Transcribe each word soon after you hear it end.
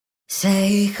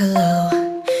Say hello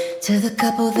to the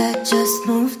couple that just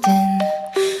moved in.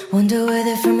 Wonder where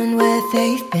they're from and where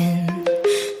they've been.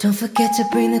 Don't forget to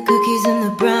bring the cookies and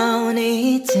the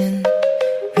brownie tin.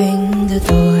 Ring the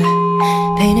door,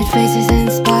 painted faces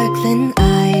and sparkling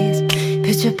eyes.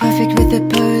 Picture perfect with the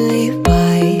pearly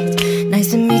white.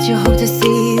 Nice to meet you, hope to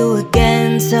see you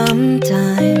again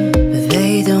sometime. But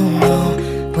they don't know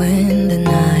when the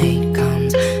night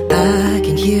comes. I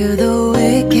can hear the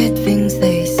wicked things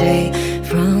they say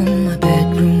from my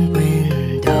bedroom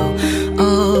window.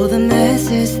 All the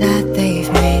messes that they've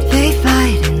made. They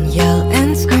fight and yell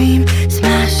and scream,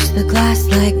 smash the glass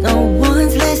like no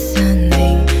one's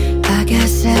listening. I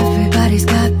guess everybody's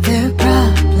got their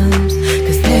problems,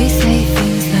 cause they say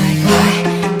things like, why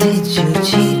did you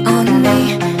cheat on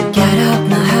me? Get out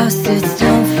my house, it's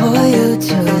time for you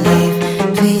to leave.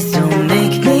 Please don't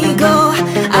make me go,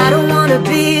 I don't wanna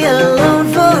be alone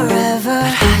forever.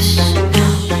 Hush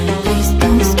now, please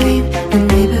don't scream. The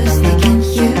neighbors, they can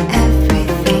hear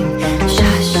everything.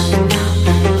 Shush now,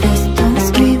 please don't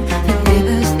scream. The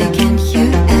neighbors, they can hear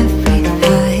everything.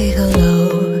 Hi,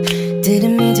 hello,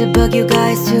 didn't mean to bug you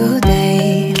guys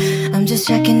today. I'm just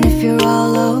checking if you're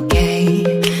all okay.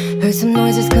 Heard some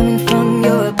noises coming from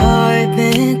your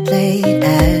apartment late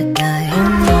at night.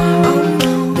 Oh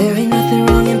no, there ain't nothing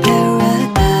wrong in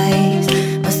paradise.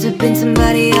 Must have been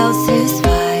somebody else's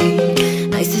fight.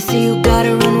 Nice to see you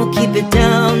gotta run, we'll keep it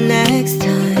down next